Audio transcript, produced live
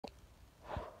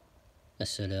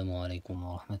Assalamu alaikum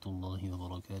wa rahmatullahi wa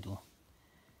barakatuh.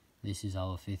 This is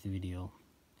our fifth video,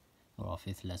 or our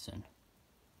fifth lesson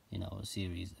in our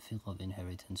series, Fiqh of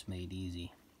Inheritance Made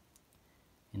Easy.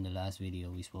 In the last video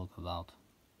we spoke about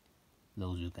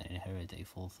those who can inherit a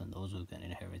fourth and those who can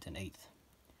inherit an eighth.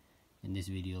 In this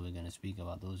video we're going to speak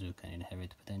about those who can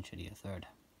inherit potentially a third.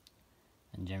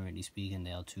 And generally speaking,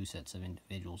 there are two sets of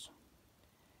individuals.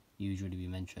 Usually we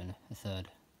mention a third,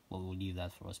 but we'll leave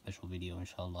that for a special video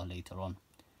inshallah later on,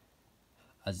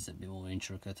 as it's a bit more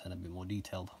intricate and a bit more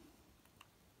detailed.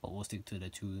 But we'll stick to the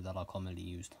two that are commonly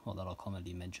used, or that are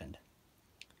commonly mentioned.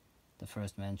 The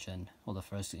first mention, or the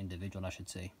first individual I should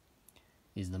say,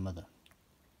 is the mother.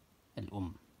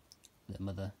 Al-Um. The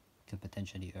mother can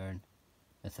potentially earn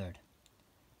a third.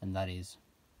 And that is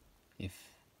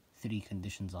if three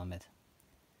conditions are met.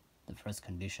 The first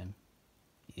condition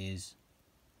is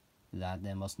that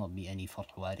there must not be any far'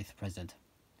 warith present.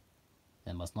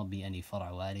 There must not be any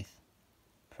far' warith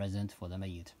present for the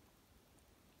mayyit.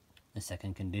 The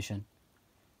second condition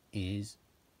is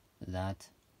that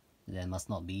there must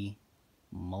not be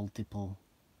multiple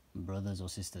brothers or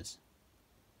sisters,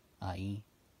 i.e.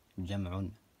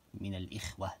 jam'un min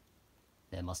al-ikhwah.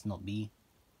 There must not be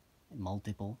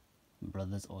multiple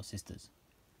brothers or sisters.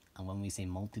 And when we say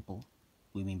multiple,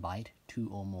 we mean by it two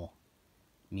or more,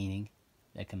 meaning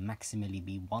there can maximally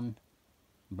be one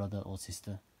brother or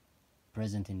sister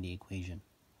present in the equation.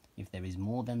 If there is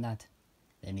more than that,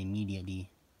 then immediately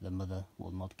the mother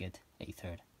will not get a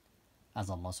third, as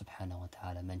Allah subhanahu wa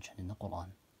ta'ala mentioned in the Quran.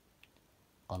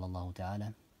 قال الله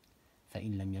تعالى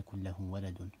فإن لم يكن له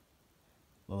ولد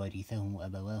وورثه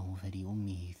أبواه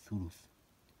فلأمه الثلث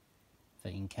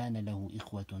فإن كان له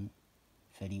إخوة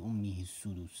فلأمه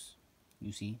السدس.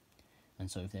 You see? And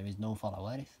so if there is no far'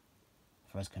 warith,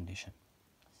 first condition.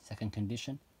 Second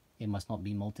condition, it must not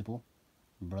be multiple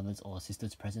brothers or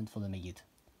sisters present for the mayyit.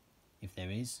 If there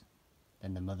is,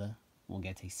 then the mother will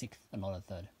get a sixth and not a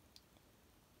third.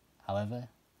 However,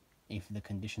 if the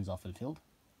conditions are fulfilled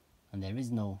and there is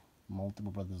no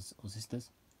multiple brothers or sisters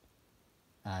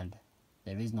and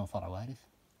there is no far' warith,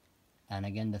 and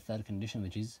again the third condition,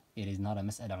 which is it is not a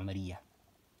mas'ala umariyah.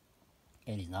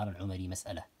 It is not an umari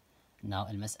mas'ala. Now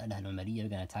al-mas'ala al-umariyah, we're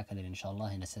going to tackle it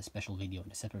inshallah in a special video,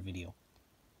 in a separate video.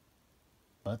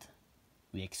 But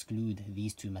we exclude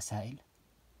these two masail,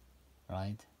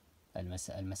 right?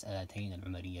 Al-mas'alatayn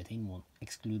al-umariyatayn, will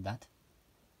exclude that.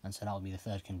 And so that will be the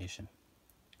third condition.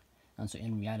 And so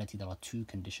in reality there are two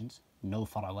conditions: no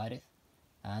far' warith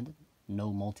and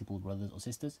no multiple brothers or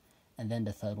sisters. And then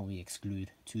the third one we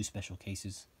exclude two special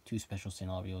cases, two special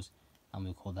scenarios, and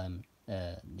we call them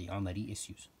the umari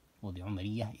issues, or the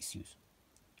umariyah issues.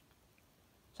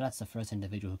 So that's the first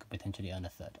individual who could potentially earn a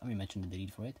third. And we mentioned the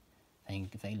dalil for it.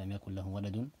 فإن لم يكن له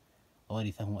ولد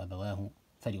وورثه أبواه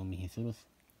فلأمه الثلث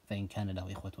فإن كان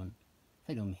له إخوة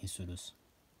فلأمه السدس.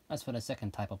 As for the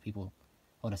second type of people,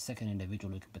 or the second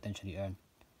individual who could potentially earn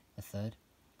a third,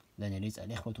 then it is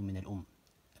الإخوة من الأم.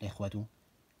 الإخوة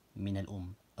من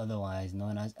الأم, otherwise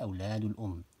known as أولاد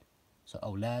الأم. So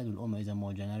أولاد الأم is a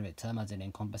more generic term, as it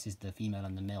encompasses the female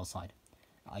and the male side,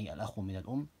 أي الأخ من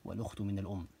الأم والأخت من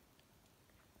الأم.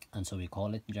 And so we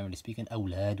call it, generally speaking,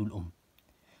 أولاد الأم.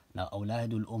 Now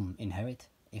أولاد الأم inherit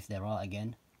if there are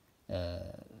again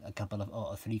a couple of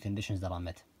or three conditions that are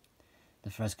met. The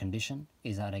first condition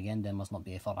is that again there must not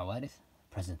be a far' warith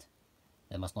present.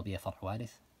 There must not be a far'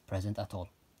 warith present at all.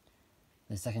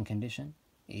 The second condition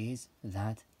is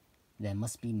that there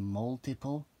must be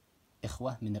multiple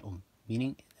إخوة من الأم,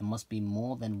 meaning there must be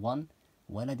more than one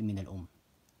ولد من الأم.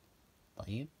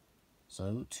 طيب?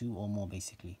 So two or more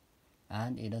basically,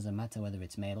 and it doesn't matter whether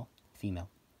it's male or female.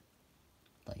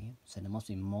 طيب? So there must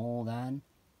be more than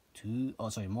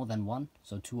more than one,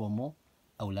 so two or more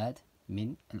أولاد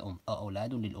من الأم, أو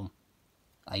أولاد للأم,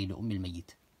 أي لأم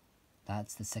الميت.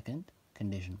 That's the second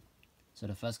condition. So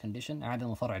the first condition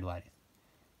عدم فرع الوارث.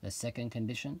 The second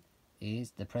condition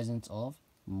is the presence of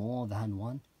more than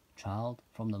one child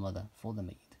from the mother for the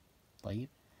mayyit. طيب?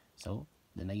 So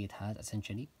the mayyit has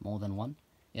essentially more than one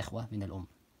إخوة من الأم.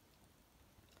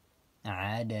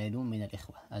 عدد من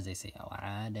الإخوة, as they say, أو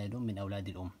عدد من أولاد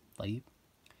الأم. طيب?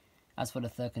 As for the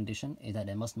third condition, is that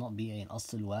there must not be an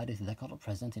أصل وارث ذكر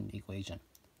present in the equation.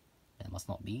 There must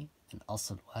not be an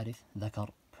أصل وارث ذكر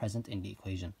present in the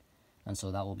equation. And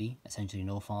so that will be essentially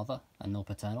no father and no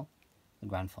paternal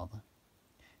grandfather.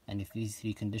 And if these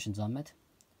three conditions are met,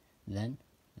 then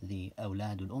the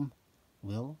أولاد الأم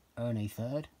will earn a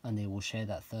third, and they will share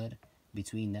that third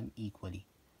between them equally.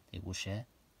 They will share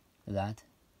that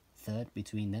third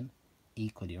between them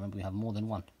equally. Remember, we have more than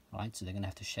one, right? So they're going to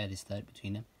have to share this third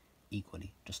between them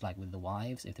equally. Just like with the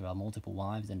wives, if there are multiple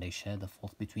wives, then they share the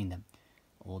fourth between them,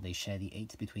 or they share the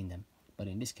eighth between them. But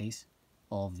in this case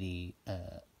of the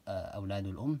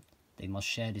awladul they must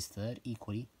share this third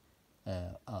equally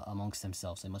amongst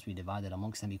themselves. They must be divided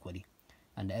amongst them equally.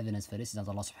 And the evidence for this is as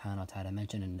Allah subhanahu wa ta'ala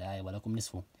mentioned in the ayah وَلَكُمْ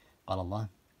نِصْفُ قال الله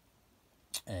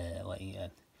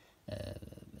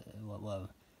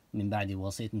من بعد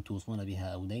وصية توصون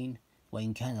بها أو دين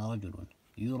وإن كان رجل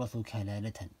يورث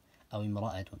كلالة أو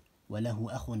امرأة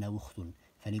وله أخ أو أخت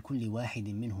فلكل واحد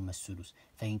منهما السدس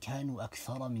فإن كانوا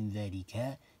أكثر من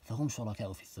ذلك فهم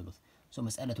شركاء في الثلث. So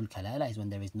مسألة الكلالة is when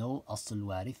there is no أصل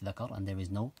وارث ذكر and there is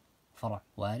no فرع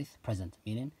وارث present,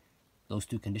 meaning those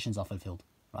two conditions are fulfilled,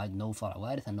 right? No فرع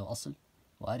وارث and no أصل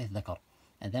وارث ذكر.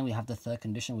 And then we have the third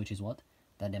condition, which is what?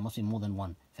 That there must be more than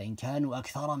one. فإن كانوا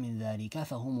أكثر من ذلك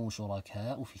فهم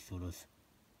شركاء في الثلث.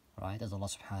 Right, as Allah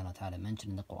subhanahu wa ta'ala mentioned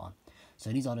in the Quran.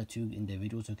 So these are the two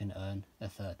individuals who can earn a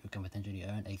third, who can potentially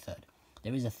earn a third.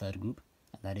 There is a third group,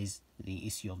 and that is the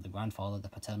issue of the grandfather, the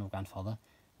paternal grandfather,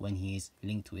 when he is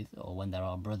linked with, or when there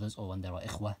are brothers, or when there are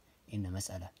ikhwah in the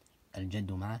mas'ala.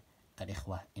 Al-jaddu ma'a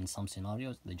al-ikhwah. In some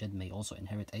scenarios, the jad may also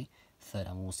inherit a third,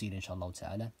 and we'll see it inshallah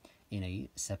ta'ala in a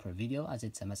separate video, as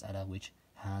it's a mas'ala which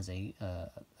has a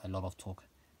lot of talk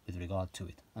with regard to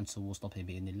it. And so we'll stop here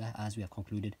bi'idhnillah as we have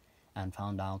concluded and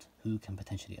found out who can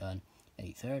potentially earn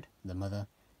a third, the mother,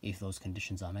 if those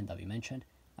conditions are met that we mentioned,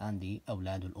 and the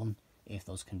awladul if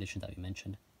those conditions that we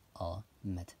mentioned are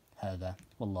met. هذا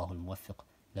والله الموفق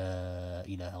لا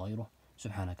إله غيره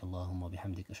سبحانك اللهم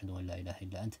وبحمدك أشهد أن لا إله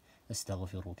إلا أنت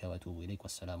أستغفرك وأتوب إليك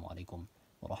والسلام عليكم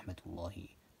ورحمة الله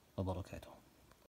وبركاته.